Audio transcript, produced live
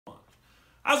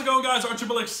How's it going, guys?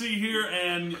 RAGINxxC here,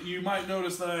 and you might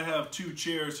notice that I have two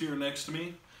chairs here next to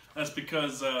me. That's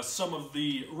because some of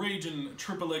the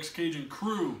RAGINxxCAJUN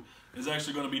crew is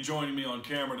actually going to be joining me on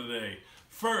camera today.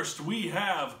 First, we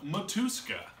have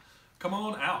Matuska. Come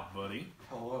on out, buddy.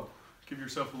 Hello. Give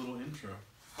yourself a little intro.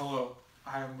 Hello,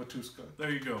 I am Matuska.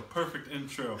 There you go. Perfect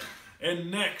intro.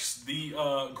 And next, the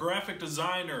graphic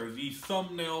designer, the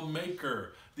thumbnail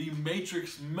maker, the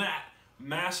Matrix Matte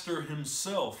master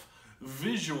himself.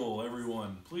 Visual,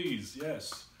 everyone, please.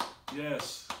 Yes,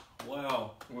 yes.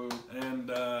 Wow. Woo. And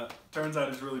turns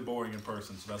out he's really boring in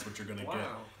person, so that's what you're gonna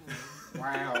get.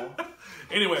 Wow.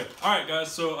 Anyway, all right,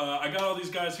 guys. So I got all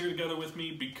these guys here together with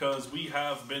me because we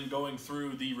have been going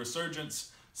through the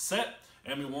Resurgence set,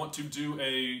 and we want to do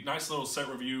a nice little set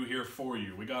review here for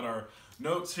you. We got our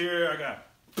notes here. I got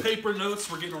paper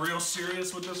notes. We're getting real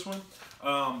serious with this one,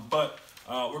 but.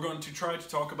 We're going to try to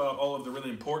talk about all of the really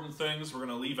important things. We're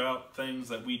going to leave out things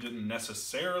that we didn't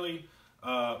necessarily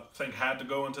think had to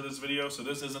go into this video. So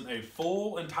this isn't a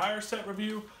full entire set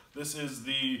review. This is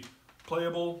the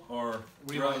playable or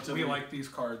we like these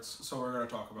cards, so we're going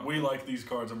to talk about them. We like these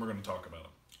cards and we're going to talk about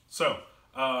them. So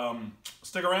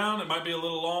stick around. It might be a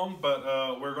little long,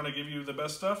 but we're going to give you the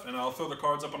best stuff. And I'll throw the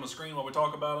cards up on the screen while we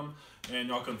talk about them, and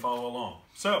y'all can follow along.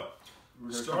 So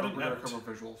we're going to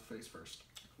cover visual face first.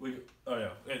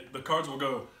 The cards will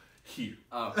go here.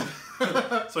 Oh.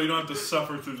 So you don't have to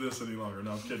suffer through this any longer.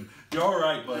 No, I'm kidding. You're all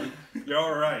right, buddy. You're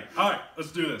all right. All right,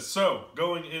 let's do this. So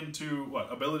going into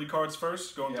what? Ability cards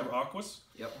first, going through Aquas?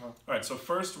 Yep. All right, so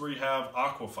first we have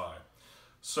Aquify.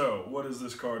 So what does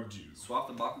this card do? Swap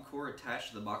the Baku core attached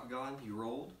to the Bakugan you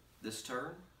rolled this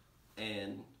turn,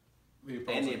 and the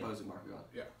opposing Bakugan.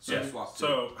 Yeah. So swap two.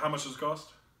 So how much does it cost?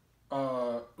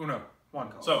 Uno. One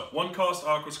cost. So, one cost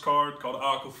Aqua's card called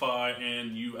Aquify,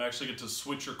 and you actually get to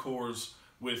switch your cores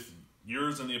with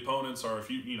yours and the opponent's, or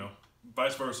if you know,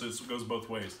 vice versa, it goes both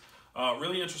ways.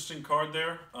 Really interesting card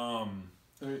there.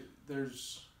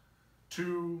 There's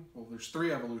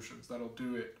three evolutions that'll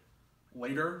do it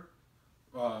later.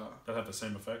 That have the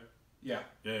same effect? Yeah.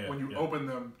 When you open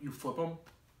them, you flip them.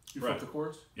 You flip the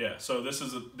cores. Yeah, so this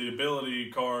is the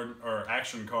ability card, or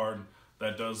action card,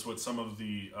 that does what some of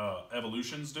the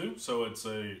evolutions do. So it's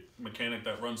a mechanic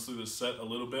that runs through this set a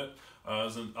little bit.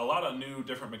 There's a lot of new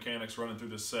different mechanics running through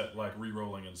this set, like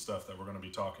re-rolling and stuff that we're going to be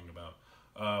talking about.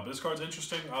 But this card's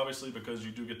interesting, obviously, because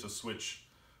you do get to switch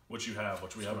what you have,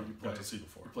 which we haven't got to see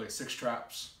before. You play 6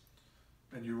 traps,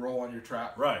 and you roll on your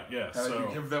trap. Right, yeah. So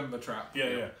you give them the trap.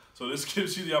 Yeah. So this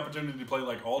gives you the opportunity to play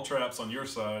like all traps on your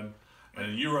side,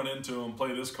 and you run into them,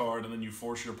 play this card, and then you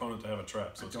force your opponent to have a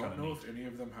trap. So it's kind of neat. I don't know if any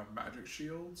of them have magic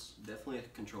shields. Definitely a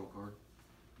control card.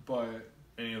 But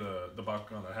any of the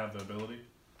Bakugan that have the ability?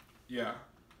 Yeah.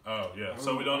 Oh yeah.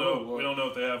 So we don't know. We don't know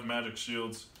if they have magic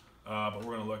shields, but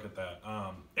we're gonna look at that.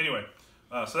 Anyway,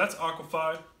 so that's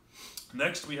Aquify.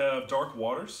 Next we have Dark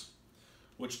Waters,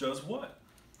 which does what?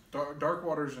 Dark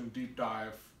Waters and Deep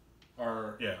Dive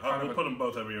are we'll put them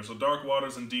both over here. So Dark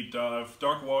Waters and Deep Dive.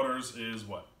 Dark Waters is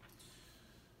what?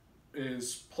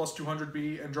 Is plus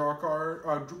 200B and draw a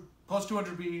card, plus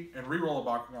 200B and reroll a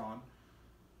Bakugan.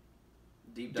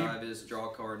 Deep Dive is draw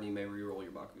a card and you may reroll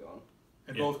your Bakugan.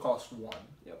 And both cost 1.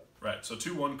 Yep. Right, so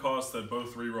 2/1 costs that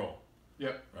both reroll.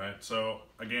 Yep. Right, so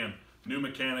again, new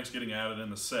mechanics getting added in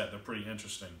the set. They're pretty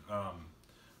interesting.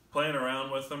 Playing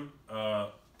around with them.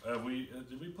 Did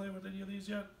we play with any of these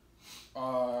yet?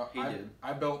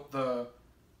 I built the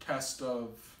test of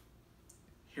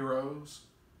heroes.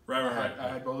 Right. I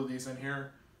had both of these in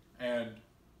here, and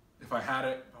if I had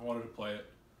it, I wanted to play it.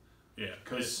 Yeah,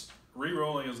 because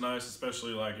re-rolling is nice,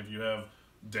 especially like if you have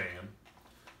Dan.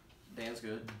 Dan's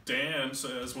good. Dan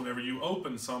says whenever you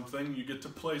open something, you get to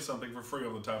play something for free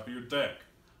on the top of your deck.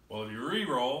 Well, if you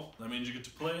re-roll, that means you get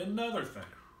to play another thing.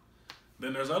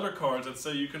 Then there's other cards that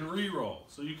say you can re-roll,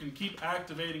 so you can keep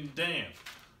activating Dan.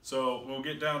 So we'll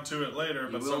get down to it later,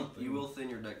 you will thin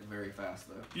your deck very fast,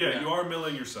 though. Yeah, you are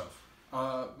milling yourself.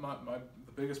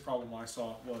 The biggest problem I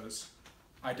saw was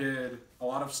I did a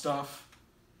lot of stuff,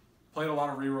 played a lot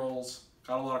of re-rolls,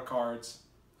 got a lot of cards,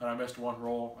 and I missed one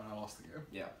roll and I lost the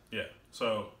game. Yeah.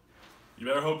 So you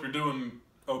better hope you're doing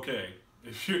okay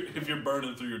if you're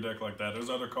burning through your deck like that. There's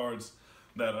other cards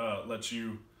that let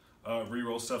you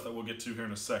re-roll stuff that we'll get to here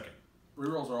in a second.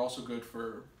 Re-rolls are also good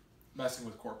for messing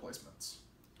with core placements.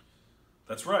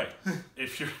 That's right.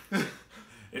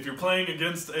 If you're playing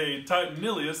against a Titan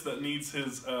Nilius that needs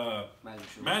his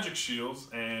magic shields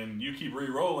and you keep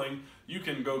re-rolling, you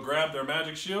can go grab their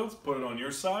magic shields, put it on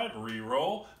your side,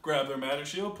 re-roll, grab their magic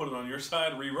shield, put it on your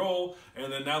side, re-roll,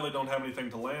 and then now they don't have anything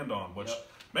to land on, which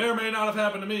may or may not have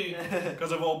happened to me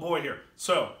because of old boy here.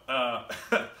 So,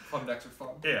 fun decks are fun.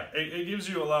 Yeah, it gives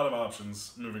you a lot of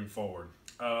options moving forward.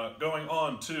 Going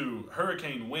on to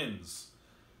Hurricane Winds,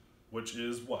 which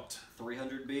is what?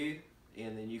 300B,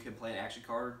 and then you can play an action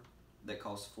card that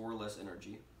costs 4 less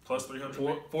energy. Plus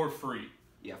 300 for free.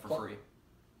 Yeah, for free.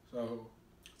 So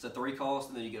it's a 3 cost,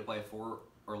 and then you get to play a 4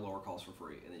 or lower cost for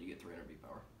free, and then you get 300B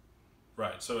power.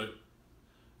 Right, so it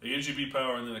gives you B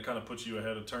power, and then it kind of puts you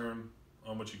ahead of turn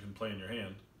on what you can play in your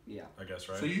hand. Yeah. I guess,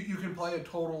 right? So you can play a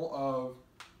total of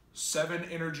 7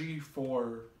 energy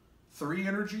for 3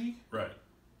 energy. Right.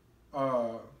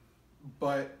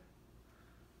 But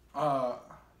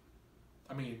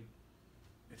I mean,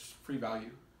 it's free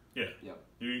value. Yeah. Yep.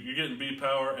 You're getting B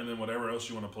power, and then whatever else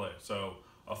you want to play. So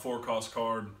a 4-cost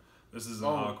card. This is an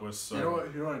Aquas. So. You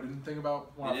know what I didn't think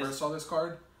about when I first saw this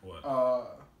card?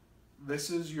 What? This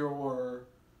is your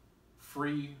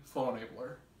free flow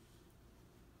enabler.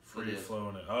 Free flow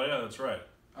in it. Oh yeah, that's right.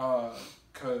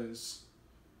 Because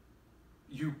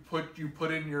you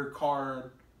put in your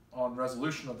card on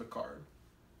resolution of the card,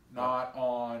 not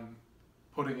on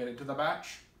putting it into the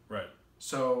batch. Right.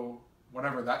 So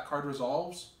whenever that card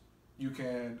resolves, you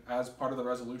can, as part of the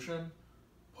resolution,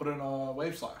 put in a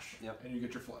wave slash. Yep. And you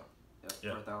get your flow. Yep.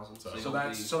 Yeah. For 1,000. So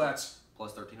that's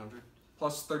plus 1,300.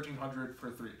 Plus 1,300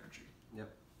 for 3 energy. Yep.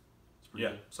 Yeah.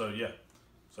 Good.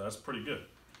 So that's pretty good.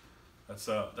 That's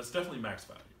definitely max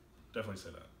value. Definitely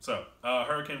say that. So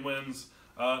Hurricane Winds.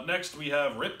 Next we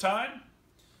have Riptide,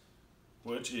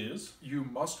 which is you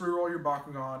must reroll your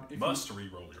Bakugan.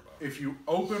 If you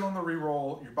open on the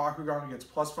reroll, your Bakugan gets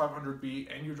plus 500B,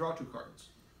 and you draw 2 cards.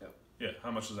 Yep. Yeah.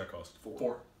 How much does that cost?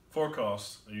 4. 4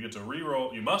 costs. You get to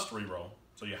reroll. You must reroll.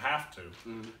 So you have to,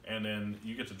 and then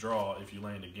you get to draw if you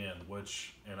land again,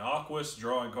 which in Aquas,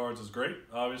 drawing cards is great,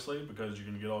 obviously, because you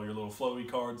can get all your little flowy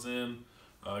cards in,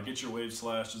 get your wave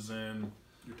slashes in.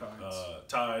 Your tides.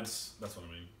 Tides, that's what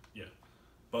I mean, yeah.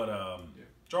 But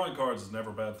drawing cards is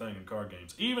never a bad thing in card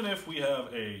games. Even if we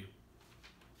have a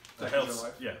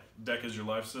deck is your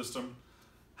life system,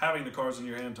 having the cards in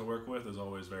your hand to work with is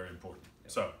always very important.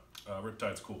 Yep. So,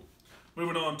 Riptide's cool.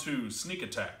 Moving on to Sneak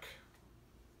Attack.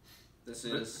 This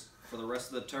is, for the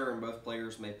rest of the turn, both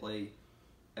players may play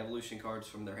evolution cards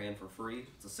from their hand for free.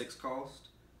 It's a 6 cost.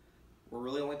 We're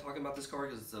really only talking about this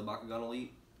card because it's a Bakugan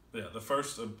Elite. Yeah, the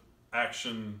first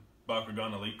action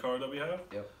Bakugan Elite card that we have.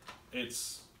 Yep.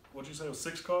 It's, what'd you say, it was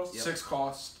 6 cost? Yep. 6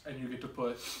 cost, and you get to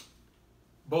put,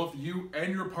 both you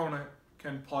and your opponent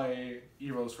can play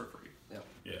Evos for free. Yep.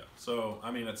 Yeah, so, I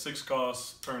mean, at 6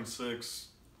 costs, turn 6,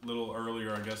 a little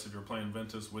earlier, I guess, if you're playing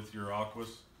Ventus with your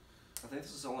Aquas. I think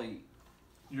this is only...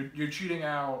 You're cheating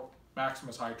out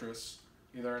Maximus Hydrus,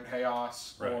 either in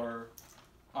Chaos or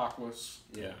Aquas.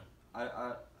 Yeah.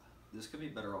 This could be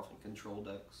better off in control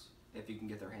decks if you can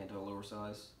get their hand to a lower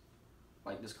size,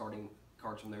 like discarding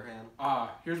cards from their hand.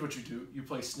 Here's what you do. You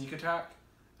play Sneak Attack,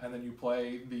 and then you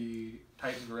play the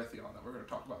Titan Garithion that we're going to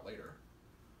talk about later.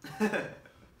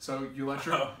 So you let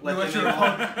your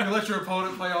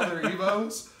opponent play all their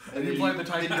Evos, and you play the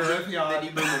Titan Garithion. Then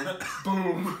you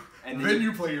boom. And then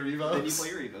you play your Evos. Then you play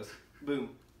your Evos.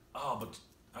 Boom. Oh, but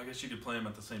I guess you could play them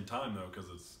at the same time though, because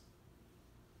it's.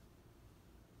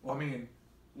 Well, I mean,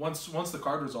 once the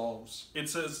card resolves, it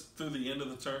says through the end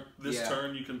of the turn. This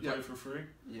turn you can play for free.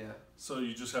 Yeah. So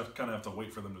you just have to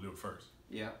wait for them to do it first.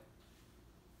 Yeah.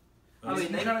 I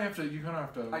mean, you kind of have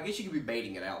to. I guess you could be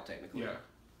baiting it out technically. Yeah.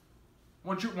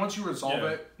 Once you resolve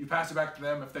it, you pass it back to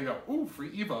them. If they go, ooh,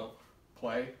 free Evo,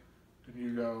 play. And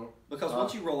you go... Because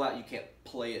once you roll out, you can't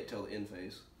play it till the end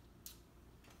phase.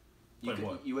 Play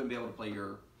what? You wouldn't be able to play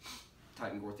your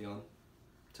Titan Gortheon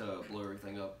to blow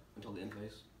everything up until the end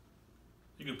phase.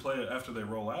 You can play it after they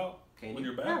roll out when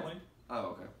you're battling. Yeah. Oh,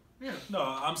 okay. Yeah. No,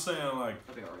 I'm saying like...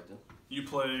 That'd be alright then. You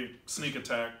play Sneak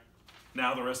Attack.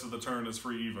 Now the rest of the turn is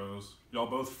free Evos. Y'all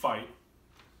both fight.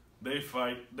 They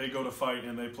fight. They go to fight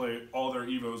and they play all their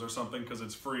Evos or something because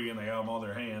it's free and they have them all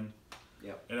their hand.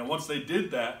 Yeah. And then once they did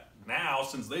that, now,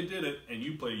 since they did it, and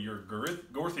you play your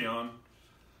Gortheon,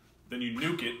 then you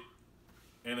nuke it,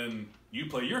 and then you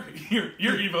play your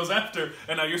Evos after,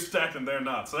 and now you're stacked and they're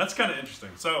not. So that's kind of interesting.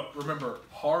 So remember,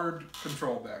 hard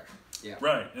control deck. Yeah.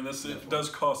 Right, and this it does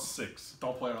cost 6.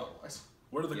 Don't play it otherwise.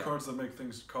 What are the cards that make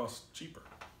things cost cheaper?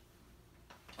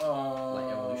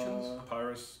 Like Evolutions?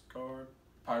 Pyrus card?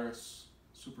 Pyrus,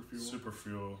 Super Fuel. Super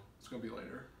Fuel. It's going to be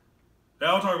later.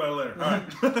 Yeah, I'll talk about it later. All right.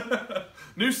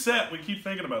 New set. We keep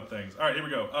thinking about things. All right, here we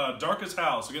go. Darkest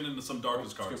House. We're getting into some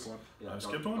Darkest cards. Skip one. Yeah,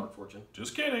 skip one? Dark Fortune.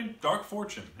 Just kidding. Dark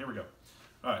Fortune. Here we go.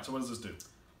 All right, so what does this do?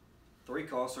 3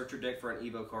 costs. Search your deck for an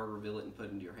Evo card, reveal it, and put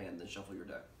it into your hand, then shuffle your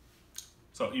deck.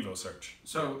 So Evo Search.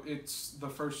 So it's the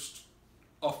first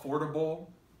affordable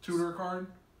tutor card.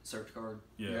 Search card.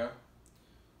 Yeah.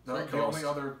 The only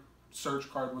other search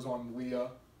card was on Leah,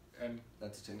 and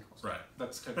That's a 10 cost. Right.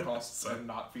 that's 10 costs and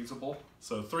not feasible.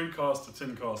 So 3 cost to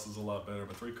 10 cost is a lot better,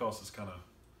 but 3 cost is kind of...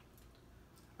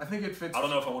 I think it fits. I don't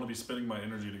know if I want to be spending my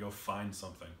energy to go find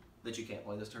something. That you can't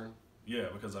play this turn. Yeah,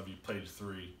 because I've played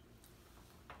 3.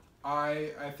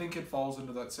 I think it falls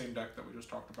into that same deck that we just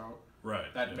talked about.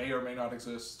 Right. That yeah. may or may not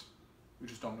exist. We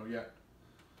just don't know yet.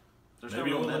 There's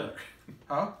Maybe no real a little meta.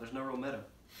 Huh? There's no real meta.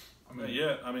 I mean,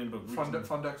 Yeah, I mean, but fun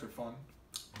decks are fun.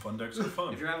 fun decks are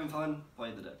fun. If you're having fun,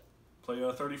 play the deck. Play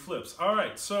 30 flips. All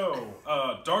right, so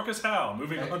Darkest Howl.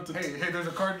 Moving on to Hey, there's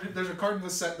a card. There's a card in the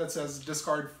set that says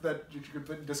discard, that you can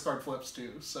put discard flips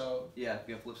too. So Yeah, if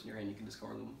you have flips in your hand, you can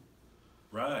discard them.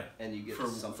 right And you get for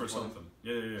something. for for them.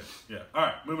 something. Yeah. All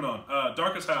right, moving on.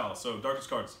 Darkest Howl. So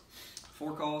darkest cards.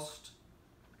 4 cost,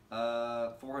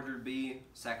 400 B,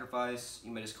 sacrifice. You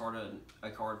may discard a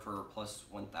card for plus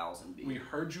 1000 B. we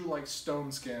heard you like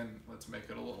Stone Skin. Let's make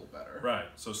it a little better. Right.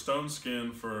 So Stone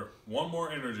Skin for 1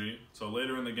 more energy. So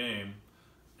later in the game,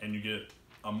 and you get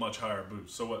a much higher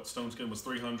boost. So what? Stone Skin was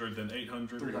 300, then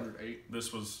 800. 308.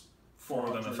 This was 4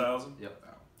 than 400. 1,000. Yep,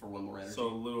 for 1 more energy. So a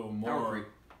little Power more. creep.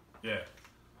 Yeah.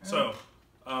 So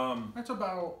That's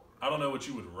about. I don't know what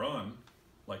you would run.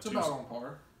 Like It's about on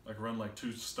par. Like run like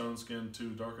 2 Stone Skin, 2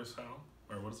 Darkest Howl,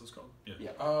 or what is this called? Yeah.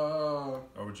 Uh,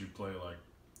 Or would you play like?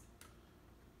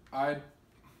 I. I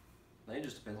think it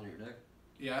just depends on your deck.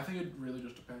 Yeah, I think it really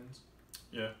just depends.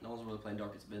 Yeah. No one's really playing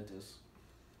Darkest Ventus.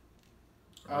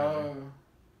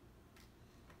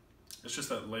 It's just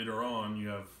that later on you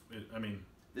have. I mean.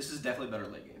 This is definitely better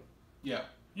late game. Yeah.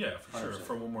 Yeah, for sure. 100%.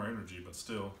 For 1 more energy, but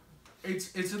still.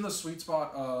 It's in the sweet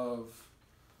spot of.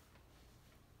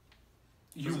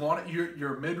 You want it.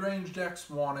 Your mid range decks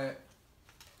want it,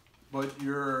 but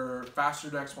your faster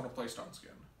decks want to play Stone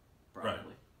Skin. Probably. Right.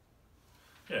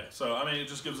 Yeah. So I mean, it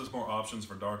just gives us more options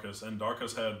for Darkest, and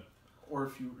Darkest had. Or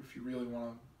if you really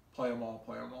want to play them all,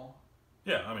 play them all.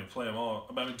 Yeah, I mean, play them all.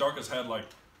 I mean, Darkest had like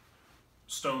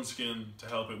Stone Skin to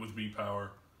help it with V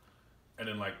power, and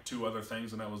then like 2 other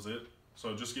things, and that was it. So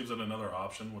it just gives it another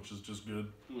option, which is just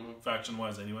good, faction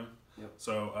wise anyway. Yep.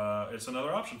 So it's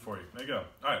another option for you. There you go.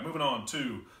 All right, moving on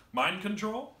to Mind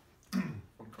Control.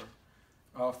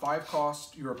 5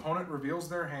 cost. Your opponent reveals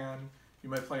their hand. You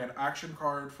may play an action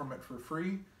card from it for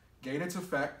free, gain its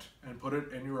effect, and put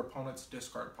it in your opponent's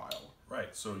discard pile.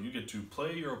 Right, so you get to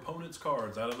play your opponent's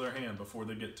cards out of their hand before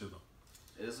they get to them.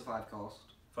 It is a 5 cost.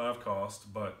 5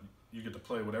 cost, but you get to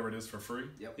play whatever it is for free.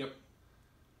 Yep.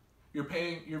 You're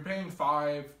paying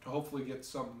 5 to hopefully get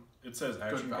some It says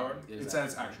action good card. value. It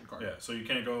says action card. Yeah, so you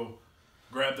can't go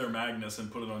grab their Magnus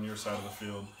and put it on your side of the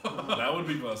field. That would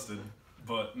be busted.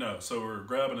 But no, so we're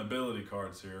grabbing ability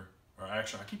cards here. Or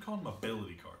action. I keep calling them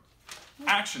ability cards.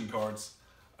 Action cards.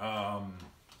 And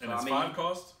So, it's I mean, 5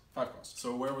 cost. 5 cost.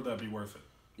 So where would that be worth it?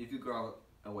 You could grab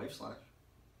a Wave Slash.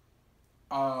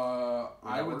 I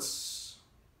that would. work?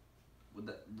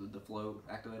 Would the flow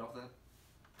activate off that?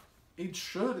 It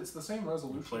should. It's the same You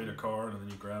resolution. played a card and then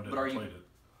you grabbed it But are and you- played it.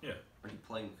 Yeah. Are you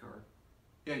playing the card?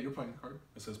 Yeah, you're playing the card.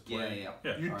 It says play.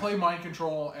 Yeah. You'd All play Mind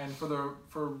Control, and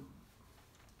for.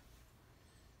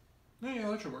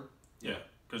 Yeah, that should work. Yeah,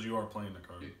 because you are playing the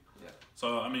card. Yeah.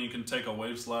 So, I mean, you can take a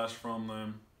Wave Slash from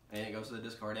them. And it goes to the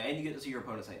discard, and you get to see your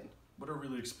opponent's hand. What are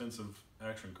really expensive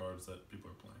action cards that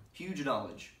people are playing? Huge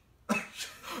knowledge.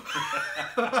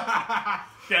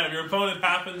 Yeah, if your opponent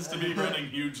happens to be running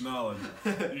huge knowledge,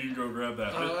 you can go grab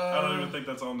that. I don't even think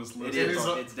that's on this list. It is. is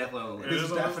It's definitely on the It list. is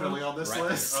It's on this definitely on this Right.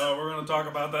 list. We're going to talk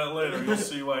about that later. You'll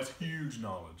see why it's huge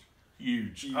knowledge.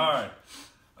 Huge. All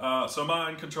right. So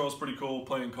Mind Control is pretty cool.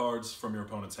 Playing cards from your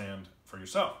opponent's hand for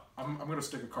yourself. I'm gonna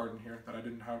stick a card in here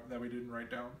that we didn't write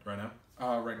down. Right now.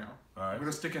 Right now. All right. I'm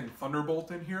gonna stick in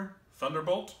Thunderbolt in here.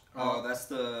 Thunderbolt. Oh, that's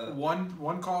the...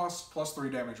 One cost plus 3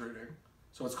 damage rating.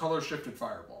 So it's color shifted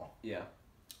fireball. Yeah.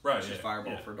 Right. It's just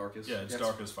Fireball yeah. for Darkest. Yeah, it's Yes.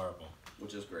 Darkest Fireball.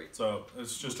 Which is great. So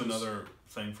it's just Which is- another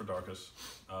thing for Darkest.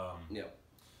 Yeah.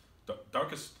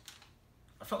 Darkest.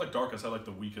 I felt like Darkest had like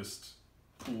the weakest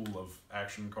pool of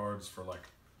action cards for like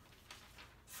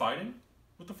fighting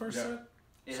with the first Yeah. set.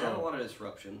 It So- had a lot of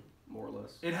disruption, more or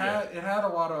less. It had a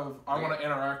lot of I want to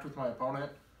interact with my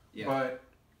opponent, Yeah. but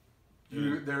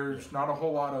there's not a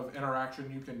whole lot of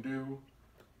interaction you can do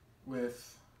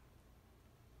with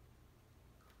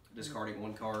Discarding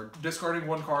 1 card. discarding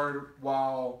 1 card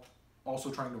while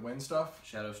also trying to win stuff.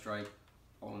 Shadow Strike.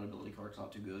 On an ability card's not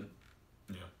too good.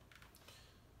 Yeah.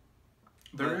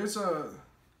 There Yeah. is a.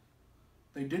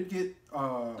 They did get.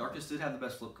 Darkest did have the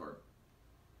best flip card.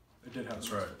 It did have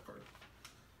That's a right. flip card.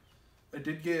 I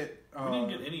did get. We didn't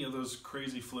get any of those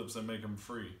crazy flips that make them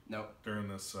free. Nope. During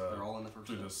this. They're all in the first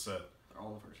through set. this set. They're all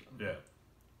in the first set. Yeah.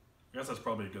 I guess that's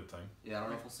probably a good thing. Yeah, I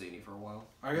don't know if we'll see any for a while.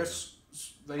 I guess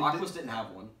they Aquas didn't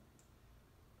have one.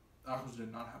 Aquas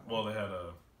did not have one. Well, they had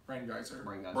a Brain Geyser.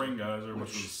 Brain Geyser,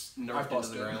 which was nerfed into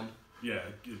the ground. Yeah,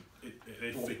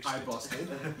 they fixed I it. busted.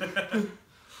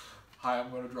 Hi,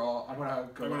 I'm gonna draw. I'm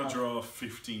gonna draw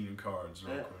 15 cards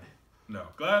real quick. No,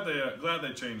 glad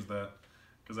they changed that,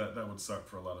 because that would suck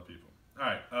for a lot of people. All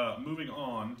right, moving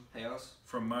on. Chaos.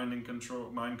 From minding control.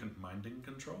 Minding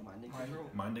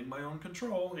Minding my own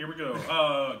control. Here we go.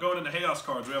 Going into Chaos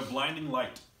cards, we have Blinding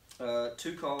Light.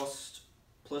 2 cost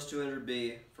plus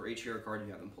 200B for each hero card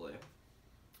you have in play.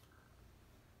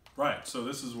 Right. So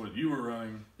this is what you were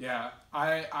running. Yeah,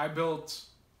 I built.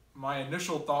 My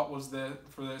initial thought was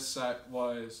that for this set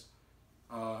was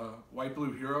white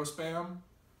blue hero spam,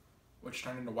 which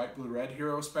turned into white blue red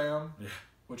hero spam. Yeah.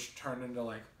 Which turned into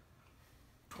like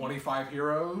 25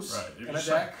 heroes right. in a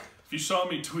deck. If you saw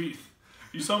me tweet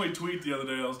the other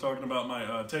day, I was talking about my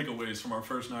takeaways from our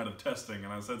first night of testing,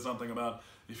 and I said something about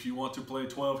if you want to play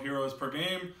 12 heroes per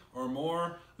game or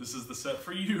more, this is the set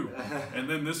for you. And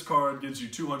then this card gives you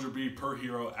 200B per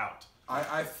hero out.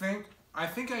 I think I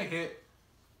hit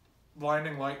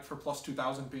Blinding Light for plus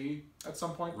 2000B at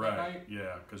some point that night.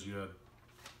 Yeah, because you had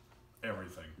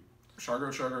everything.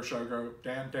 Shogo,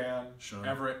 Dan, Shun.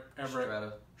 Everett,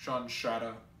 Strata. Shun,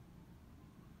 Shada.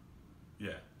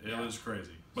 Yeah, it was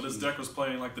crazy. But his deck was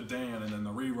playing like the Dan and then the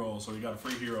reroll, so he got a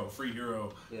free hero,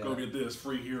 go get this,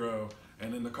 free hero,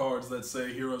 and then the cards that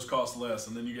say heroes cost less,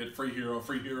 and then you get free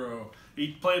hero.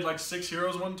 He played like 6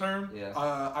 heroes one turn. Yeah.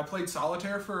 I played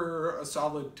Solitaire for a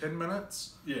solid 10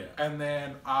 minutes. Yeah. And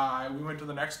then we went to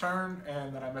the next turn,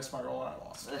 and then I missed my roll and I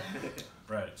lost.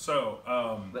 Right. So.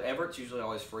 But Everett's usually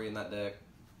always free in that deck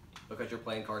because you're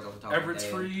playing cards off the top. Everett's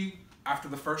of the hand. free. After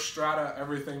the first strata,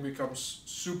 everything becomes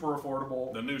super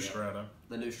affordable. The new strata.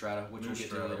 The new strata, which we'll get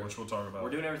to later. Which we'll talk about.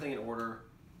 We're doing everything in order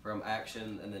from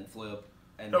action and then flip.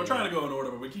 And no, we're trying to go in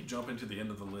order, but we keep jumping to the end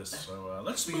of the list. So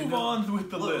let's move on with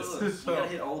the list. Look. You gotta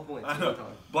hit all the points. I know.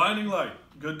 Blinding Light,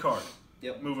 good card.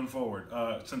 Yep. Moving forward,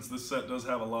 since this set does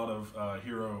have a lot of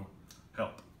hero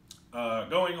help.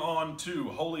 Going on to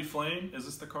Holy Flame. Is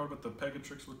this the card with the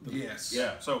Pegatrix with the? Yes.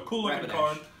 Yeah. So cool looking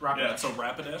card. Rapidash. So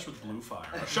Rapidash with blue fire.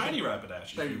 A shiny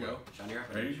Rapidash. There you go. Shiny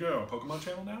Rapidash. There you go. Pokemon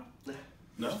channel now?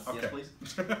 No? Okay. Yes,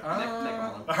 please.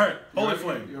 All right. Holy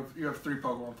Flame. You have 3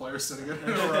 Pokemon players sitting in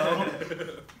a row.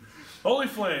 Holy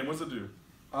Flame. What's it do?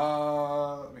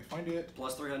 Let me find it.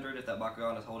 Plus 300 if that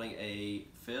Bakugan is holding a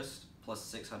fist.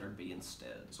 Plus 600B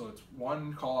instead. So it's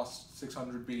 1 cost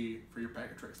 600B for your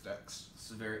Pegatrix decks. This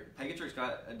is Pegatrix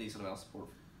got a decent amount of support.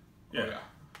 Yeah. Oh, yeah.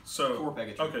 So Core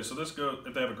Pegatrix. okay, so this goes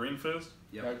if they have a green fist.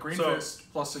 Yep. Yeah, green So,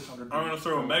 fist plus 600B. I'm gonna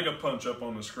throw a Mega Punch up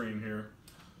on the screen here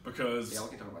because Yeah, we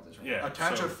can talk about this right yeah,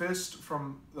 Attach so- a fist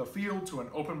from the field to an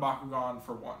open Bakugan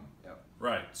for 1. now. Yep.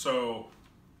 right. So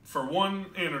for 1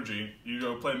 energy, you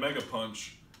go play Mega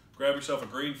Punch, grab yourself a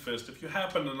green fist. If you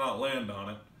happen to not land on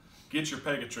it, get your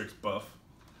Pegatrix buff.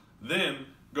 Then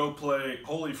go play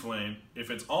Holy Flame.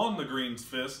 If it's on the green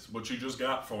fist, what you just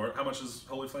got for it, how much does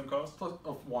Holy Flame cost? Plus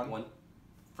of 1. 1.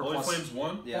 For Holy plus, Flame's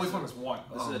 1? Yeah, Holy so Flame is 1.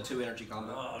 This is a 2 energy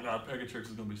combo. Oh god, Pegatrix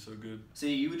is gonna be so good.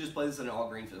 See, you would just play this in an all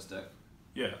green fist deck.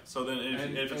 Yeah. So then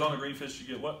if it's on a green fist, you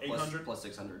get what? 800 plus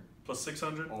 600 plus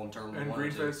 600. on turn And 1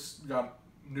 green or 2. fist got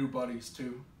new buddies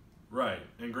too. Right,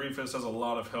 and Green Fist has a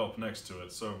lot of help next to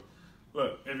it. So,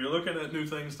 look, if you're looking at new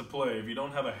things to play, if you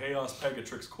don't have a Chaos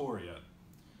Pegatrix core yet,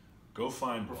 go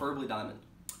find one. Preferably diamond.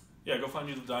 Yeah, go find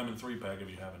you the Diamond 3-pack if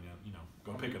you haven't yet. You know,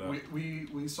 go pick it up.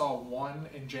 We saw 1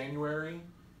 in January,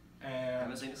 and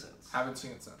Haven't seen it since. haven't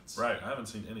seen it since. Right, I haven't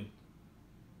seen any.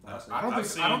 Honestly.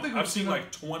 I don't think I've seen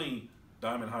like 20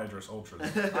 Diamond Hydrus Ultras.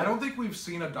 I don't think we've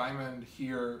seen a diamond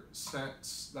here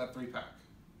since that 3-pack.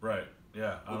 Right,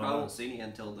 yeah. We probably won't see any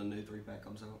until the new 3-pack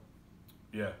comes out.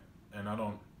 Yeah, and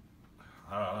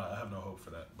I have no hope for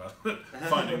that, but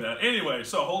finding that. Anyway,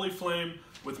 so Holy Flame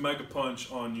with Mega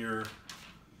Punch on your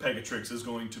Pegatrix is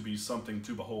going to be something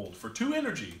to behold. For 2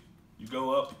 energy, you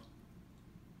go up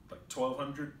like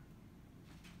 1200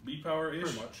 B power-ish.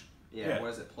 Pretty much. Yeah,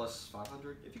 what is it, plus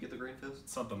 500 if you get the green fist?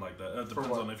 Something like that. That depends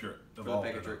what? on if you're For the evolved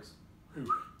or Pegatrix. not.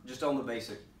 Just on the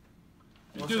basic.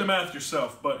 You do the math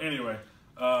yourself, but anyway,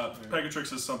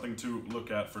 Pegatrix is something to look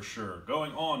at for sure.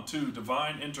 Going on to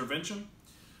Divine Intervention.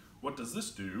 What does this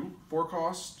do? 4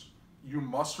 cost, you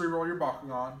must reroll your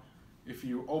Bakugan. If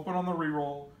you open on the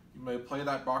reroll, you may play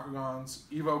that Bakugan's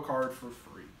Evo card for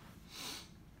free.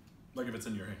 Like if it's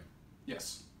in your hand.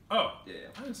 Yes. Oh, Yeah.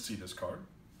 I didn't see this card.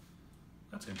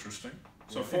 That's interesting.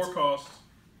 So Yeah, 4 costs.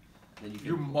 then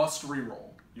you must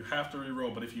re-roll. You have to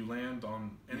re-roll, but if you land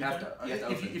on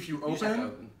anything, if you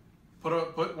open,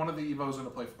 put one of the Evos into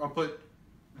play. Or put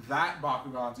that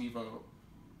Bakugan's Evo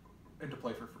into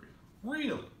play for free.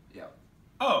 Really? Yeah.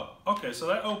 Oh, okay. So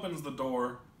that opens the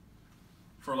door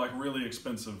for like really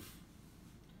expensive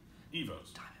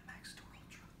Evos. Diamond Max Door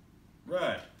Ultra.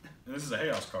 Right. And this is a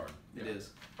Chaos card. It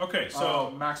is. Okay,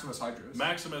 so Maximus Hydrus.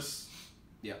 Maximus.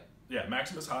 Yeah. Yeah,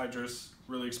 Maximus Hydrus,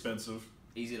 really expensive.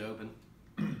 Easy to open.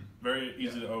 Very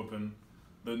easy to open.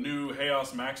 The new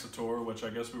Chaos Maxitor, which I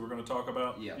guess we were going to talk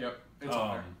about. Yeah. Yep. It's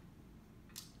on there.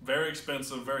 Very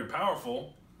expensive, very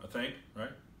powerful, I think,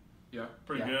 right? Yeah.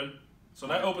 Pretty good. So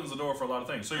that opens the door for a lot of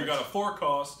things. So you got a 4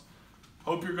 cost,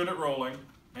 hope you're good at rolling,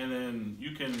 and then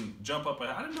you can jump up.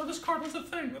 I didn't know this card was a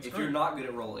thing. That's if great. you're not good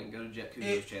at rolling, go to Jet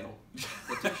Kuzo's channel.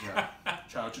 He'll teach you how.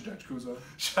 Shout out to Jet Kuzo.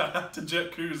 Shout out to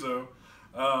Jet Kuzo.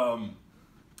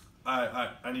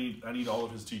 I need all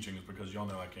of his teachings because y'all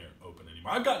know I can't open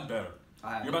anymore. I've gotten better.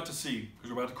 You're about to see,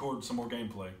 because we're about to record some more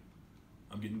gameplay.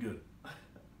 I'm getting good.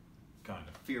 Kind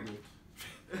of. Fear me.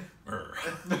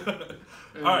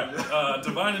 Alright,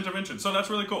 Divine Intervention. So that's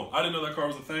really cool. I didn't know that card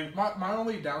was a thing. My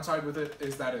only downside with it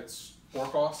is that it's 4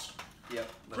 cost. Yep.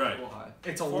 That's Right. a little high.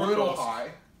 It's a 4 little cost.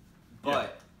 high.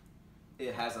 But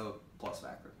it has a plus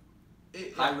factor.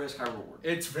 High risk, high reward.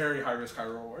 It's very high risk, high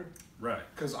reward. Right.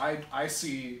 Because I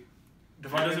see It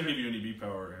doesn't give you any B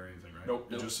power or anything, right?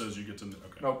 Nope. It just says you get to...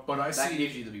 Okay. No, but I that see...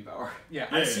 gives you the B power.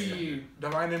 I see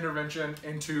Divine Intervention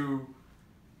into...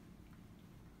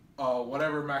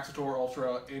 whatever Maxitor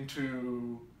Ultra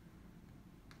into...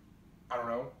 I don't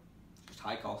know. Just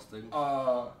high cost thing.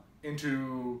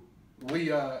 Into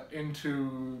Leah,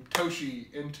 into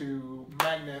Toshi, into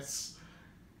Magnus,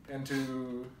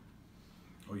 into...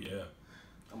 Oh, yeah.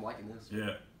 I'm liking this.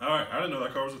 Yeah. Alright, I didn't know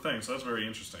that card was a thing, so that's very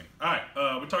interesting. Alright,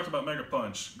 we talked about Mega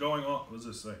Punch. Going on... What does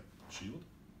this say? Shield?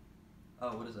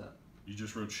 Oh, what is that? You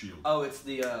just wrote Shield. Oh, it's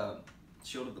the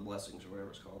Shield of the Blessings, or whatever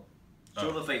it's called.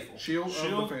 Shield of the Faithful. Shield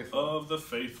of the Faithful. of the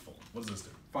Faithful. What does this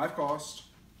do? 5 cost,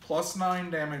 plus 9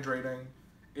 damage rating,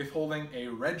 if holding a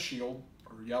red shield,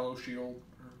 or yellow shield,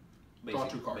 or draw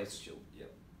 2 cards. Basic shield,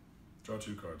 yep. Draw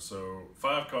 2 cards. So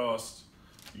 5 cost,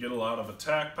 you get a lot of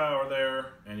attack power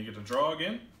there, and you get to draw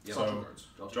again. Yep. So Draw 2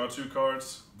 cards. draw 2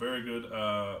 cards. Very good.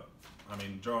 I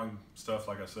mean, drawing stuff,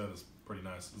 like I said, is pretty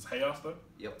nice. Is Chaos though?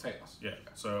 Yep. Chaos. Yeah.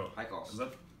 So High cost. is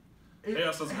that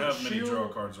Chaos doesn't have many draw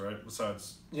cards, right?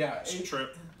 Besides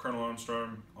Trip, Colonel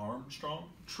Armstrong.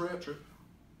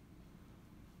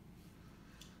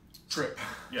 Trip.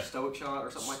 Yeah. Stoic Shot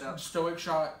or something like that. Stoic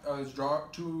Shot is draw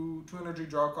 2 energy,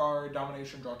 draw card,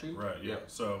 domination, draw 2. Right. Yeah.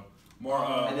 Yep. So more and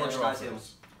more then draw Skies Him.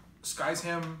 cards. Skies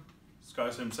Him,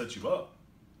 Skies Him sets you up.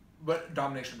 but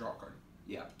domination, draw card.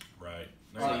 Yeah. Right.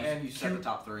 So And you set the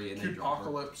top 3 and then draw cards.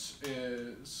 Apocalypse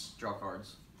is Draw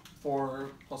cards. 4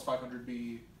 plus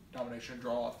 500B domination,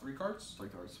 draw 3 cards. 3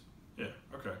 cards. Yeah.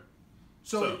 Okay.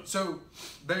 So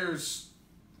there's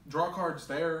draw cards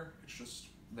there. It's just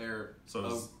They're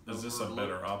So is this a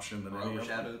better option than any of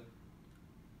them?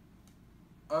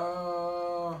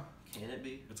 Overshadowed. Can it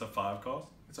be? It's a 5 cost.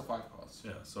 It's a 5 cost.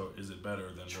 Yeah. So is it better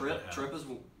than what they Trip. have? Trip is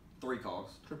 3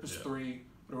 cost. Trip is Yeah. 3,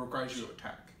 but it requires you to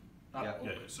attack. Not Yeah. open.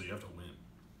 Yeah. So you have to win.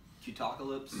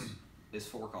 Cutacalypse is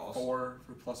 4 cost. 4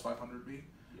 for plus 500B.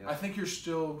 Yeah. I think you're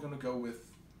still gonna go with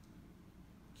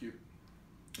cute.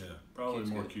 Yeah. Probably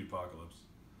Cute's more good. cute apocalypse.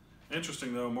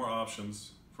 Interesting though. More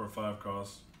options for a 5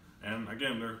 cost. And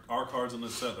again, there are cards in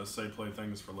this set that say play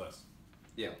things for less.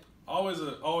 Yeah. Always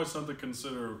something to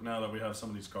consider now that we have some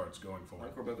of these cards going I forward.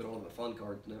 think we're moving on to the fun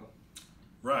cards now.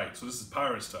 Right. So this is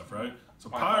Pyrus stuff, right? So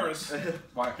Why Pyrus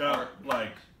Why got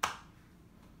like,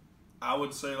 I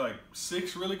would say like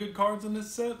 6 really good cards in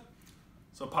this set.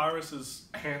 So Pyrus is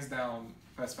hands down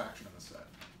best faction in the set.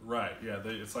 right. Yeah.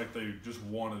 It's like they just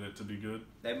wanted it to be good.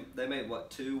 They made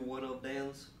what, 2 one-off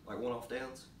Dans? Like one-off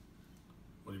Dans?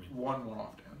 What do you mean? One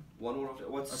off Dan. One-off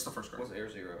Dan? That's the first card. What's Air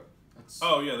Zero? That's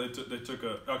Oh yeah, they took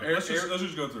a okay. Let's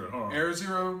just go through it. Hold on. Air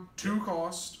Zero, 2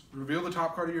 cost. Reveal the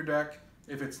top card of your deck.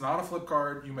 If it's not a flip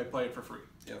card, you may play it for free.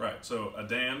 Yep. Right. So a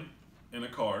Dan in a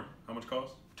card. How much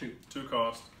cost? 2. 2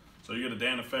 cost. So you get a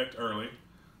Dan effect early.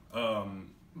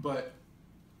 But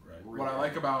Right. what I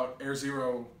like about Air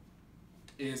Zero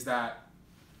is that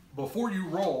before you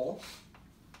roll,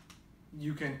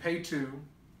 you can pay 2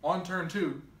 on turn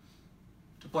 2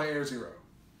 to play Air Zero.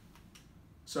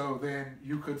 So then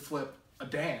you could flip a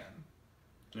Dan.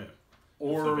 Yeah.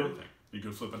 Or flip anything. You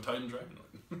could flip a Titan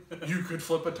Dragonoid. you could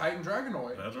flip a Titan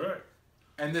Dragonoid. That's right.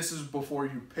 And this is before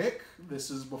you pick. This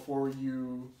is before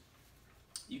you...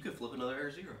 You could flip another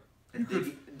Air Zero. You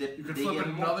could flip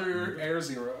another Air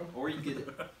Zero. Or you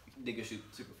could Giga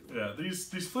Super Fuel. Yeah,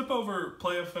 these flip over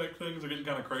play effect things are getting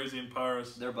kind of crazy in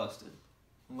Pyrus. They're busted.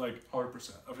 Like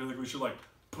 100%. I feel like we should like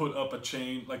put up a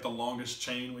chain, like the longest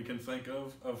chain we can think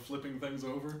of flipping things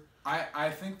over. I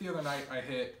think the other night I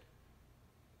hit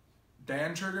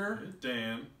Dan trigger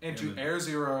Dan into Air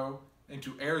Zero,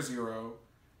 into Air Zero,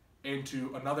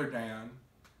 into another Dan,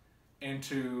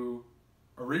 into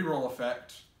a reroll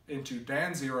effect, into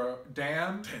Dan Zero,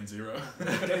 Zero.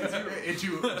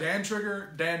 into Dan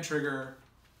trigger,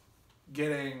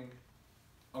 getting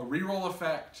a reroll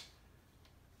effect,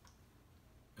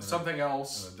 something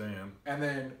else, Dan, and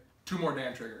then 2 more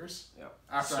Dan triggers. Yeah.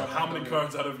 After so how many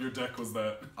cards out of your deck was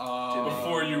that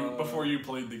before you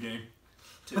played the game?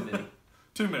 Too many.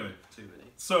 Too many. Too many.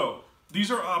 So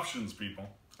these are options, people.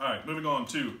 All right, moving on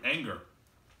to Anger.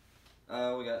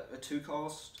 We got a 2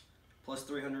 cost, plus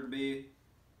 300 to be.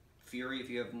 Fury, if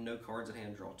you have no cards in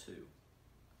hand, draw 2. Is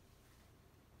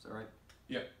that right?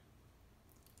 Yep.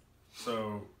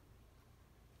 So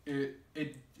it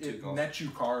nets you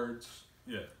cards.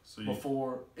 Yeah. So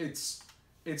before it's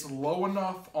low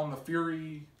enough on the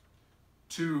Fury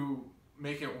to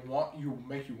make you want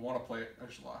to play it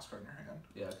as the last card in your hand.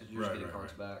 Yeah, because you're just getting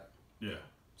cards back. Yeah.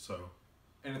 So.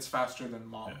 And it's faster than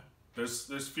Mom. Yeah.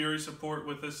 There's Fury support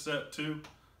with this set too,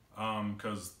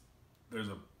 because there's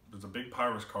a big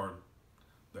Pyrus card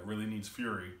that really needs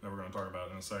Fury that we're going to talk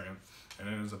about in a second, and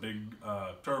then there's a big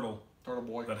Turtle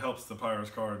Boy that helps the Pyrus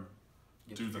card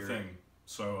do the Fury. thing.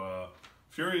 So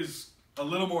Fury's a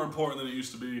little more important than it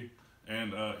used to be,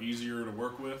 and easier to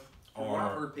work with. Or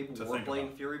I've heard people were playing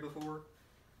about. Fury before.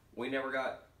 We never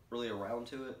got really around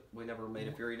to it. We never made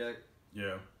a Fury deck.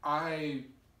 Yeah. I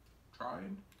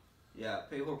tried. Yeah,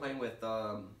 people were playing with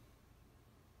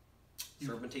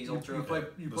Serpentine Ultra.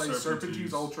 You play Serpentine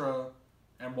Ultra,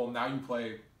 and now you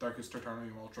play Darkest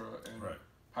Titanium Ultra and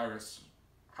Pyrus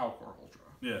Howlcore Ultra.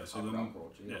 Yeah, so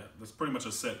that's pretty much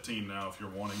a set team now if you're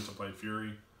wanting to play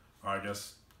Fury, or I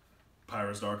guess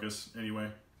Pyrus Darkest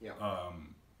anyway. Yeah.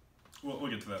 We'll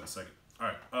get to that in a second.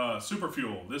 All right, Super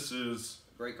Fuel. This is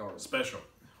great card. Special.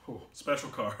 Ooh. Special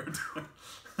card.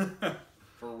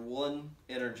 For 1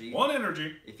 energy. 1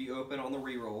 energy. If you open on the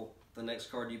reroll, the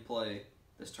next card you play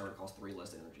this turn costs 3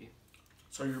 less energy.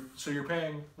 So you're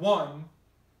paying 1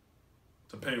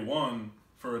 to pay 1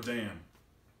 for a Dan.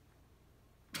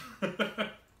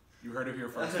 You heard it here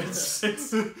first.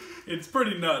 It's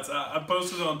pretty nuts. I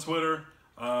posted it on Twitter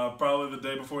probably the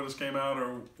day before this came out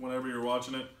or whenever you're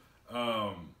watching it.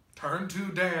 Turn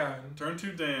 2 Dan. Turn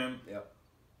 2 Dan. Yep.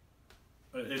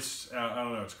 It's I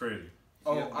don't know. It's crazy.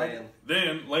 Oh,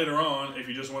 Then later on, if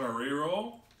you just want to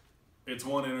reroll, it's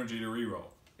 1 energy to reroll.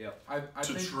 Yep. I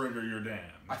to think, trigger your Dan.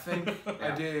 I think I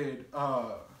did.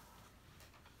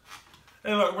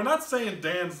 Hey, look, we're not saying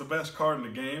Dan's the best card in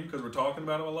the game because we're talking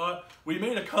about him a lot. We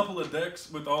made a couple of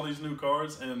decks with all these new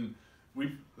cards, and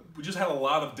we just had a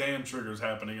lot of Dan triggers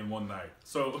happening in one night.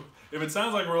 So if it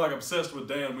sounds like we're like obsessed with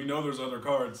Dan, we know there's other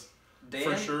cards. Dan,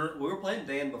 for sure. We were playing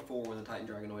Dan before with a Titan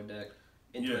Dragonoid deck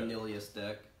into a Nilius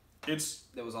deck.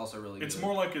 That was also really good. It's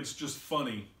more like it's just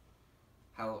funny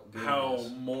how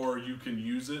more you can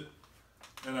use it.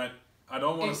 And I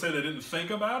don't want to say they didn't think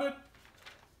about it,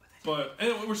 but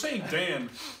and we're saying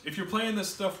Dan, if you're playing this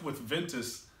stuff with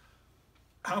Ventus,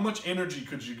 how much energy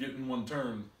could you get in 1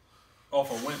 turn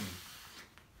off of Winton?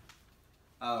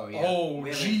 Oh, yeah. Oh, we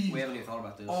haven't even thought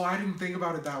about this. Oh, I didn't think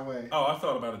about it that way. Oh, I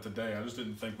thought about it today. I just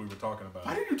didn't think we were talking about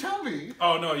Why it. didn't you tell me?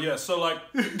 Oh, no, yeah. So, like,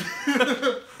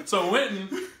 so Winton,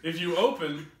 if you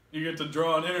open, you get to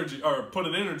draw an energy, or put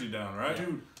an energy down, right?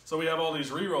 Dude. So we have all these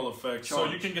reroll effects. Charge.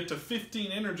 So you can get to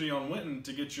 15 energy on Winton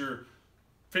to get your,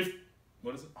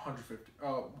 what is it? 150.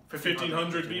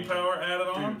 1500 B power added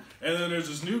on. Dude. And then there's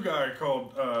this new guy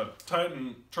called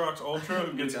Titan Trox Ultra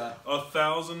who gets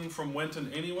 1,000 from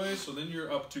Winton anyway. So then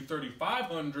you're up to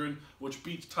 3,500, which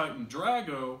beats Titan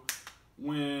Drago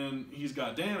when he's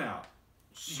got Dan out.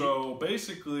 So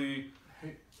basically,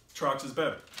 Trox is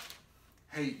better.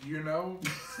 Hey, you know,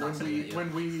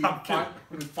 when we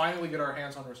finally get our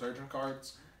hands on Resurgent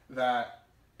cards, that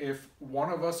if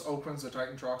one of us opens the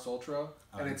Titan Trox Ultra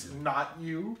and it's not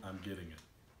you, I'm getting it.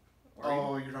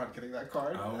 Oh, you're not getting that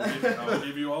card? I will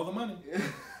give you all the money.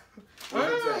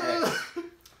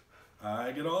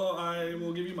 I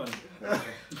will give you money.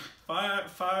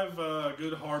 Five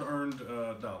good hard-earned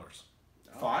dollars.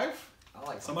 5? I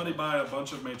like somebody buy a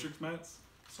bunch of Matrix mats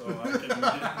so I can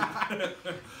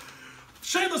get...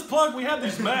 Shameless plug, we have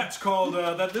these mats called,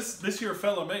 that this here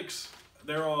fella makes.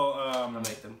 They're all, I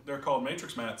make them. They're called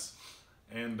Matrix mats.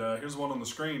 And here's one on the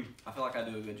screen. I feel like I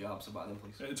do a good job, so buy them,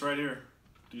 please. It's right here.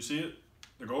 Do you see it?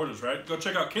 They're gorgeous, right? Go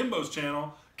check out Kimbo's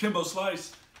channel, Kimbo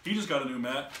Slice. He just got a new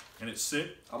mat, and it's sick.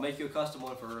 I'll make you a custom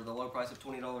one for the low price of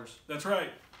 $20. That's right.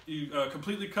 You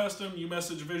completely custom. You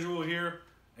message visual here,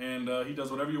 and he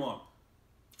does whatever you want.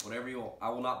 Whatever you want. I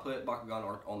will not put Bakugan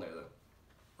art on there though.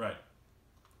 Right.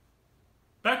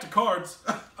 Back to cards.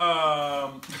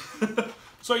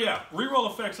 So yeah, reroll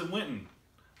effects in Winton.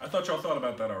 I thought y'all thought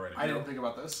about that already. I didn't think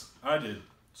about this. I did.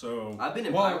 So I've been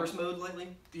in Pyrus mode lately.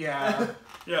 Yeah.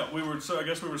 yeah, we were. So I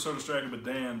guess we were so distracted with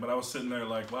Dan, but I was sitting there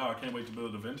like, wow, I can't wait to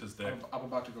build a Ventus deck. I'm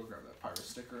about to go grab that Pyrus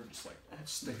sticker and just like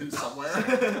stick it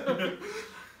somewhere.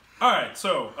 All right,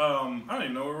 so I don't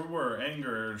even know where we were.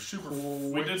 Anger, super.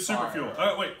 We did super fire.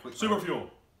 fuel. Wait, Quick super fire. fuel.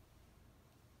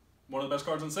 One of the best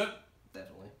cards in the set.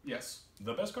 Definitely. Yes.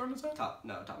 The best card in the set. Top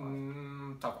 5. Top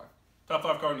 5. Top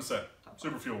 5 card in the set. Top 5.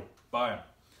 Super fuel. Buy 'em.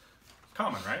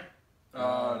 Common, right?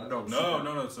 No.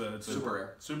 No. It's a Super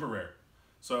rare. Super rare.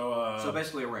 So. So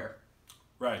basically a rare.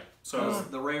 Right. So.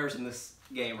 The rares in this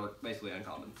game are basically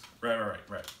uncommons. Right.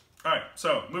 All right.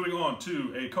 So moving on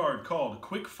to a card called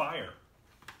Quick Fire.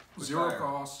 0 fire.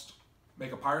 cost.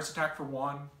 Make a Pyrus attack for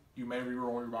 1. You may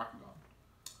reroll your Bakugan.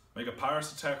 Make a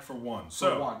Pyrus attack for 1. For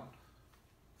So 1.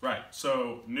 right.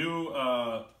 So new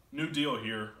deal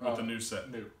here with the new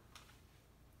set. New.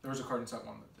 There was a card in set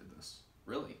 1 that did this.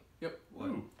 Really? Yep. What?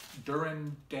 Ooh.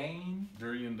 Durin Dane.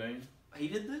 Durian Dane. He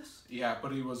did this? Yeah,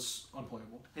 but he was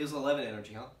unplayable. He was 11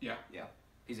 energy, huh? Yeah. Yeah.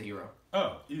 He's a hero.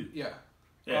 Oh. Ew. Yeah.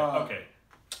 Yeah. Okay.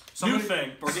 Somebody, New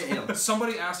thing. Forget him.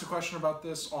 Somebody asked a question about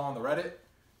this on the Reddit.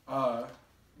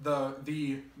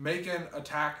 The make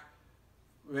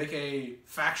a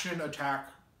faction attack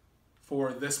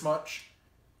for this much.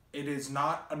 It is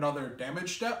not another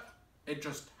damage step. It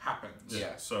just happens.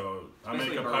 Yeah. So I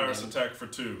Basically make a burn Pyrus damage. attack for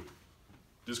 2.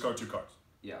 Discard 2 cards.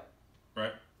 Yeah.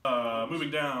 Right.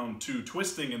 Moving down to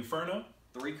Twisting Inferno.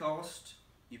 3 cost.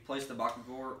 You place the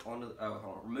Bakugan onto. Hold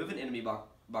on. Remove an enemy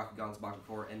Bakugan's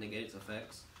Bakugan and negate its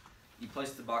effects. You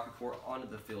place the Bakugan onto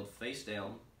the field face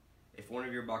down. If one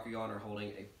of your Bakugan are holding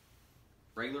a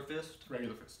regular fist,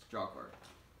 Regular fist. draw a card.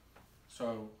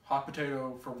 So hot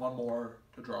potato for 1 more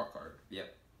to draw a card.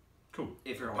 Yep. Cool.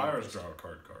 If you're holding Pyrus fist. draw a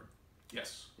card.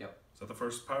 Yes. Yep. Is that the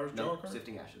first Pyrus draw No, card?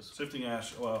 Sifting Ashes. Sifting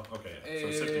Ash. Well, okay.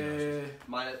 So Sifting Ashes.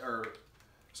 Minus or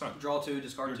It's not. draw 2,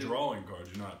 discard You're 2. drawing cards.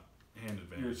 You're not hand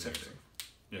advantage. You're sifting.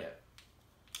 Yeah. Yeah.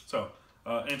 So,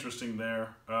 interesting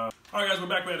there. All right, guys, we're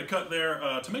back. We had a cut there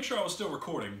to make sure I was still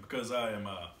recording because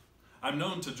I'm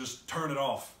known to just turn it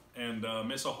off and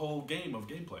miss a whole game of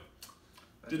gameplay.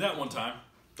 Did that one time.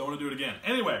 Don't want to do it again.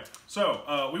 Anyway,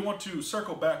 so we want to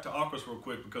circle back to Aquas real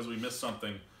quick because we missed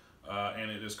something,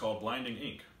 and it is called Blinding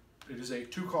Ink. It is a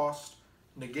 2 cost.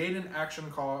 Negate an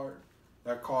action card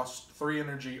that costs 3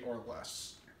 energy or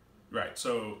less. Right.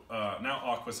 So now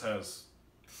Aquas has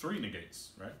 3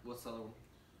 negates. Right. What's the other one?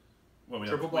 Well, we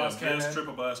Triple have, we have Blast this, Cannon.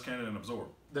 Triple Blast Cannon, and Absorb.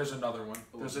 There's another one.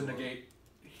 There's a Ooh. negate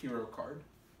hero card.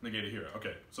 Negate a hero.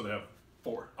 Okay. So they have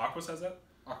 4. Aquas has that.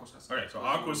 Aquas has. Okay. So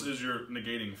Aquas is your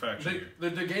negating faction here. The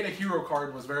negate a hero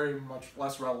card was very much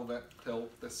less relevant till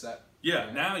this set.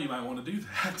 Yeah, now you might want to do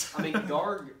that. I mean,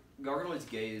 Gargoyle's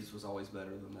Gaze was always better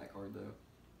than that card though,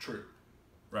 True.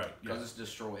 Right, yeah. because it's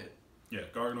destroy it. Yeah,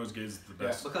 Gargoyle's Gaze is the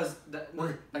best. Because that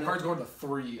Card's going to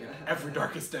 3 in every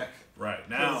Darkest deck. Right,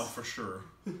 now for sure.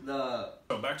 the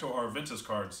So back to our Ventus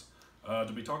cards.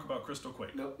 Did we talk about Crystal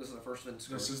Quake? nope. This is the first Ventus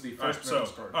card. This is the All right, first so,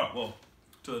 Ventus card. oh, well,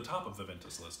 to the top of the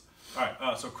Ventus list. All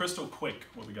right, so Crystal Quake,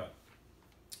 what we got?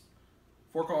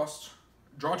 4 cost.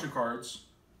 Draw 2 cards.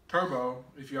 Turbo,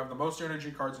 if you have the most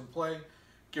energy cards in play,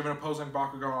 give an opposing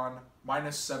Bakugan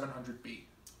minus 700B.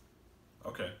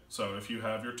 Okay, so if you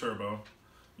have your Turbo,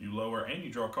 you lower and you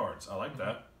draw cards. I like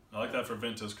that. I like that for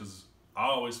Ventus because I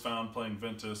always found playing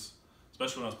Ventus,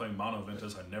 especially when I was playing Mono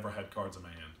Ventus, I never had cards in my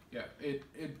hand. Yeah,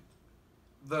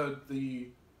 the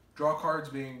draw cards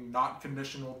being not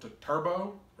conditional to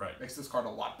Turbo Right, makes this card a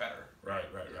lot better. right,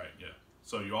 yeah.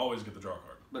 So you always get the draw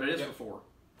card But it is Yep. for 4.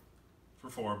 for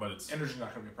 4, but it's Energy's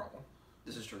not going to be a problem.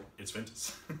 This is true. It's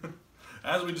Ventus.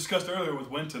 As we discussed earlier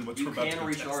with Winton, which You we're about can to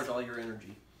recharge test all your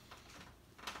energy.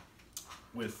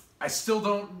 with. I still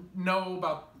don't know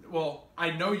about... Well,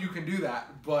 I know you can do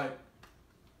that, but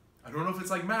I don't know if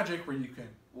it's like Magic where you can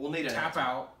We'll need an tap answer.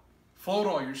 out, float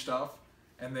all your stuff,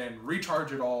 and then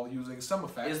recharge it all using some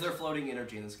effect. Is there floating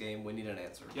energy in this game? We need an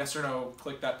answer. Yes or no?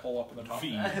 Click that poll up in the top.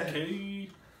 VK.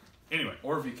 Anyway,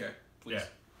 Or VK, please. yeah.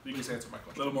 Please answer my A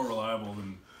question. little more reliable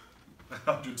than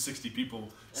 160 people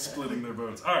splitting their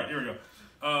votes. All right, here we go.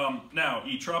 Now,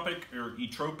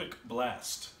 Etropic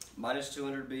Blast. Minus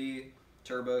 200B.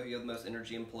 Turbo, if you have the most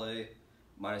energy in play.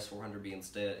 Minus 400B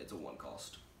instead. It's a 1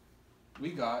 cost. We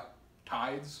got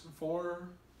Tides for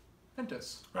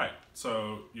Ventus. Right.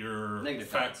 So your Negative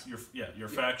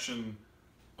faction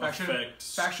effect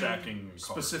stacking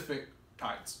specific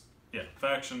tides. Yeah,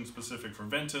 faction specific for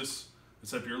Ventus,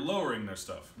 except you're lowering their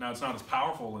stuff. Now it's not as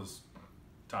powerful as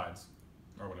tides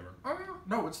or whatever. Oh yeah.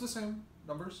 No, it's the same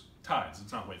numbers. Tides.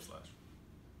 It's not wave slash.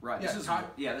 Right. Yeah,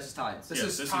 This is tides. This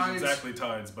This is is tides. exactly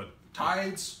tides, but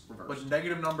Tides Reversed. with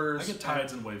negative numbers. I get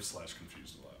tides and wave slash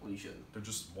confused a lot. Well, you shouldn't. They're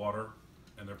just water,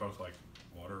 and they're both like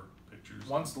water pictures.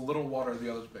 One's the little water,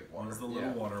 the other's big water. One's the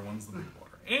little water, one's the big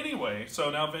water. Anyway, so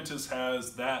now Ventus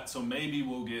has that, so maybe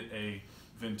we'll get a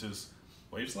Ventus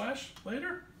wave slash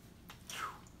later.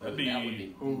 That would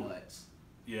be nuts.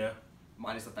 Yeah,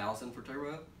 Minus 1,000 for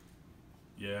turbo.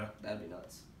 yeah, That'd be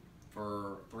nuts.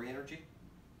 For 3 energy.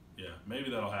 yeah. Maybe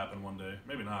that'll happen one day.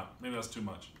 Maybe not. Maybe that's too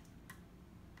much.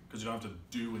 Because you don't have to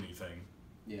do anything.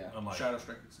 Yeah. Unlike Shadow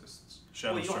Strike exists.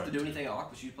 Shadow Well, you don't have to do Strike. anything at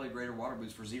Octopus. You play greater water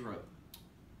boost for 0.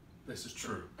 This is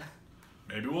true. True.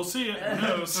 Maybe we'll see it. Who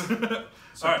knows?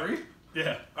 So All right. 3?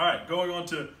 Yeah. All right. Going on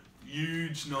to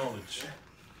huge knowledge.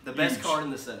 The best Huge. card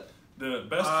in the set. The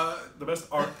best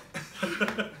art.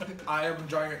 I am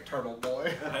Giant Turtle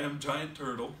Boy. I am Giant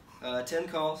Turtle. 10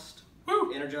 cost.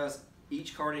 Woo! Energize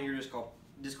each card in your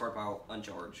discard pile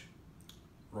uncharged.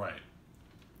 Right.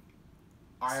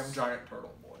 I am Giant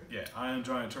Turtle Boy. Yeah, I am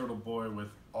Giant Turtle Boy with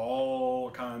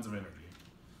all kinds of energy.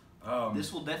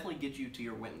 This will definitely get you to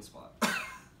your Winton spot.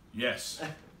 Yes.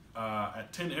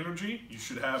 At 10 energy, you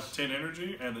should have 10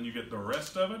 energy, and then you get the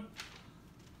rest of it.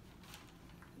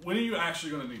 When are you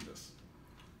actually going to need this?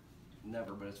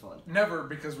 Never, but it's fun. Never,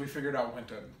 because we figured out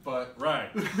Winton, but Right.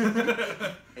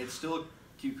 It's still a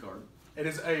cute card. it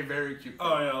is a very cute Oh,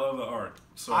 card. yeah, I love the art.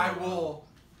 So I will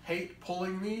hate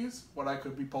pulling these when I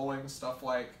could be pulling stuff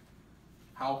like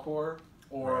Halcor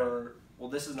or Well,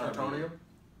 this is not a Plutonium. BE.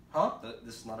 Huh?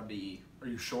 This is not a BE. Are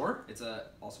you sure? It's a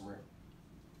awesome rare.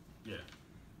 Yeah.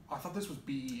 I thought this was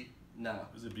BE. No.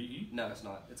 Is it BE? No, it's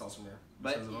not. It's awesome rare.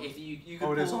 But says it all? if you could Oh,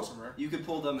 pull, it is awesome rare. You could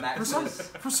pull the For some, Maximus.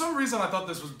 for some reason, I thought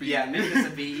this was BE. Yeah, maybe it's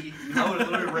a BE. I would have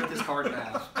literally ripped this card in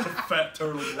half. Fat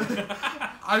Turtle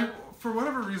Boy. For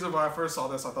whatever reason, when I first saw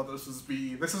this, I thought this was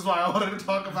BE. This is why I wanted to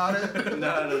talk about it.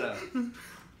 No.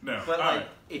 No. But All like, right.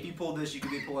 if you pull this, you could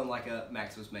be pulling like a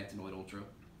Maximus Mantinoid Ultra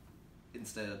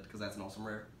instead, because that's an awesome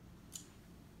rare.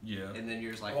 Yeah. And then you're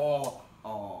just like, Oh,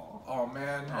 oh. oh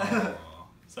man. Aw,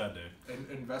 sad day.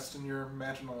 Invest in your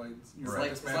Mantinoids. Your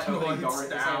Right. It's like opening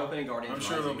Mantinoids Guardians. I'm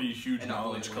sure there'll be huge and not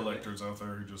knowledge believing in it. collectors out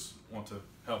there who just want to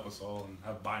help us all and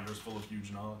have binders full of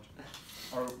huge knowledge.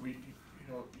 Or you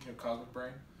know Cosmic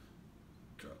Brain?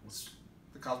 God, what's-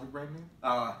 The Cosmic Brain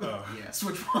meme? Yes.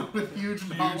 Switch one with huge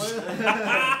knowledge.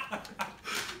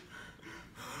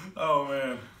 Oh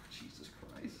man. Jesus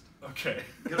Christ. Okay.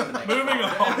 Get on the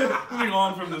next Moving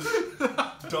on from this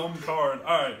dumb card.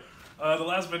 All right. The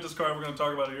last Ventus card we're going to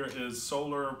talk about here is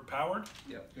Solar Powered.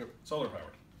 Yep. Solar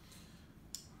Powered.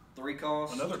 3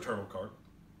 costs. Another turtle card.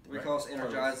 3 right. costs.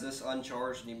 Energize this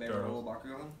uncharged, and you may Turtles. roll a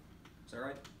Bakugan. Is that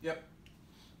right? Yep.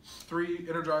 3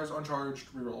 energized, uncharged,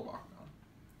 reroll a Bakugan.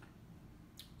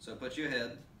 So it puts you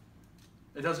ahead.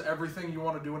 It does everything you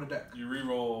want to do in a deck. You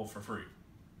re-roll for free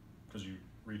because you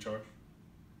recharge.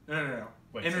 No.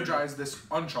 Wait, Energize this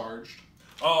uncharged.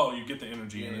 Oh, you get the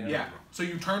energy Yeah, in it. Yeah. So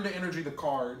you turn to energy the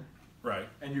card, Right.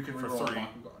 and you can For reroll a 3.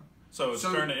 Bakugan. So it's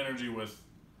So- turn to energy with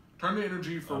Turn to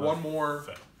energy for an one more.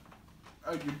 effect.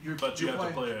 But You have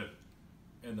to play it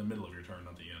in the middle of your turn,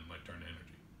 not the end, like turn to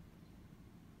energy.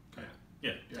 Okay.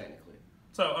 Yeah. Technically.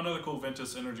 So another cool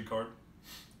Ventus energy card.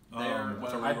 With a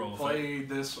I'd reroll effect. play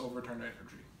this over turn to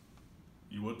energy.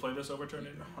 You would play this over turn to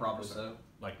energy? Probably so.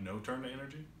 Like no turn to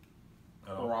energy?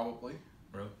 At all? Probably.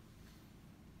 Really?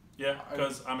 Yeah,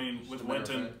 because I mean, with Just a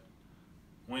matter of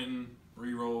Winton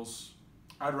rerolls.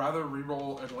 I'd rather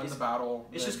reroll and win the battle.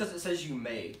 It's just because it says you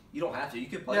may. You don't have to. You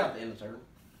could play Yeah. at the end of the turn.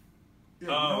 Yeah,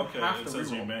 you Oh, don't okay. have It to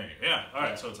says you reroll. may. Yeah. All right.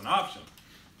 Yeah. So it's an option.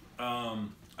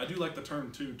 I do like the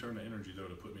turn to energy though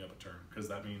to put me up a turn because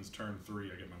that means turn 3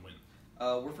 I get my win.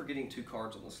 We're forgetting 2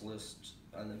 cards on this list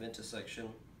in the Ventus section.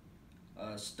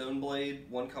 Stoneblade,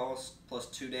 1 cost, plus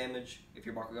 2 damage. If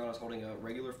your Bakugan is holding a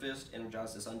regular fist,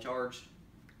 energize this uncharged.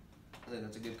 I think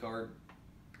that's a good card.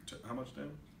 How much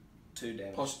damage? 2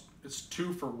 damage. Plus, it's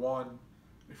 2 for 1.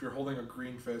 If you're holding a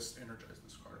green fist, energize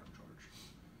this card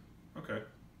uncharged. Okay.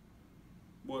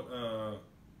 What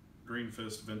Green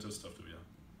Fist Ventus stuff do we have?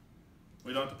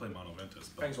 We don't have to play Mono Ventus,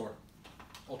 but Fangzor.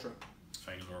 Ultra.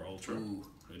 Fangzor Ultra, Ooh.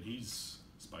 and he's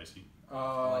spicy.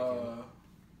 like him.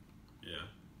 Yeah.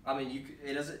 I mean, you.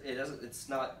 It doesn't. It's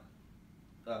not.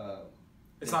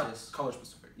 It's not Ventus. color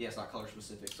specific. Yeah, it's not color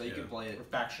specific, so you Yeah. can play Or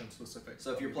it. faction specific.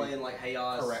 So if you're playing like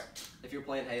Chaos, Correct. If you're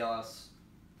playing Chaos,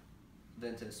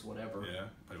 Ventus, whatever. Yeah,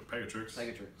 play with Pegatrix.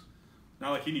 Pegatrix.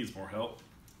 Not like he needs more help.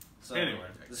 So anyway,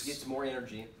 this gets more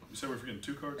energy. You said we're forgetting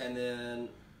 2 cards? And then,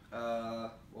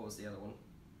 what was the other one?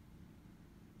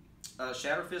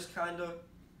 Shatterfist, kinda.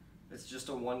 It's just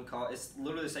a 1 card. It's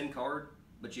literally the same card,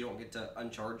 but you don't get to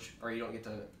uncharge, or you don't get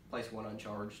to place 1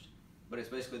 uncharged. But it's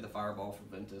basically the Fireball from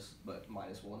Ventus, but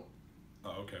 -1. Oh,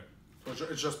 okay. So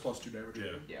it's just +2 damage.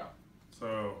 Yeah. Yeah.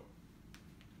 So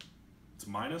it's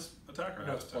minus attack or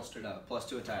No, has it's attack? +2. No,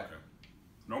 +2 attack. Okay.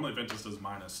 Normally Ventus does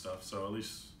minus stuff, so at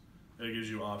least it gives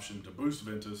you an option to boost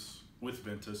Ventus with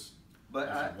Ventus But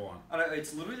if you want. I don't know,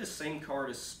 it's literally the same card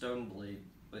as Stoneblade,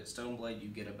 but Stoneblade you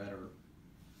get a better.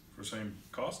 For same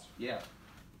cost? Yeah.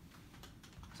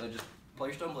 So just play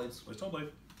your Stoneblades. Play Stoneblade.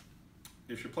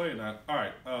 If you're playing that.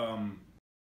 Alright,